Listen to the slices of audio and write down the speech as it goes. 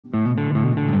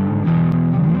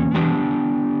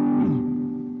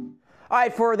All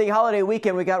right, for the holiday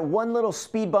weekend, we got one little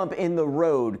speed bump in the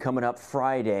road coming up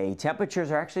Friday.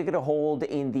 Temperatures are actually going to hold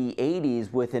in the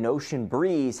 80s with an ocean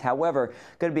breeze. However,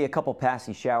 going to be a couple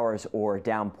passing showers or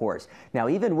downpours. Now,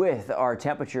 even with our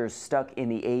temperatures stuck in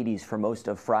the 80s for most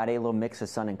of Friday, a little mix of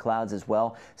sun and clouds as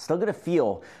well, still going to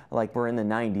feel like we're in the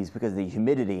 90s because of the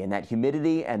humidity. And that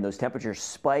humidity and those temperatures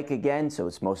spike again, so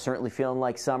it's most certainly feeling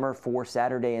like summer for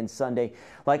Saturday and Sunday.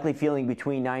 Likely feeling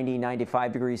between 90 and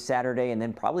 95 degrees Saturday, and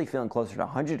then probably feeling closer to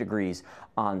 100 degrees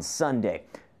on Sunday.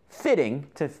 Fitting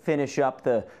to finish up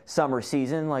the summer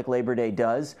season like Labor Day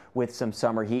does with some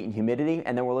summer heat and humidity,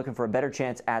 and then we're looking for a better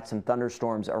chance at some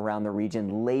thunderstorms around the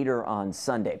region later on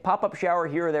Sunday. Pop-up shower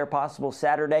here or there possible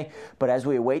Saturday, but as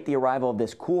we await the arrival of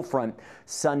this cool front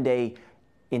Sunday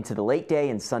into the late day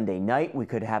and Sunday night, we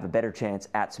could have a better chance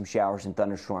at some showers and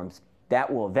thunderstorms.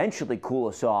 That will eventually cool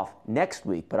us off next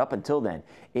week, but up until then,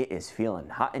 it is feeling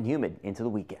hot and humid into the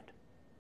weekend.